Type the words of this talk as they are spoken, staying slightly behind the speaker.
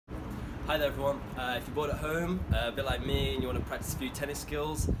Hi there everyone, if you're bored at home, a bit like me, and you want to practice a few tennis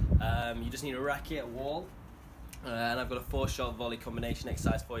skills, you just need a racket, a wall, and I've got a 4-shot volley combination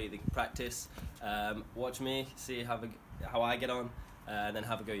exercise for you that you can practice. Watch me, see how I get on, and then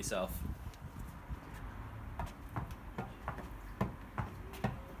have a go yourself.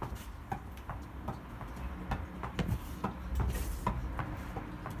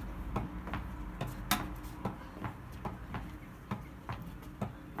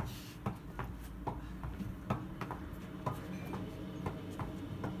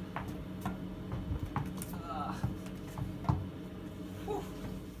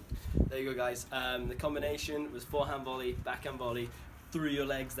 There you go guys, the combination was forehand volley, backhand volley, through your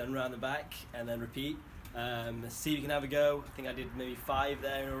legs, then round the back, and then repeat. See if you can have a go. I think I did maybe 5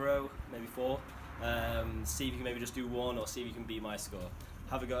 there in a row, maybe 4. See if you can maybe just do 1, or see if you can beat my score.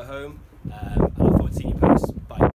 Have a go at home, I look forward to seeing you post.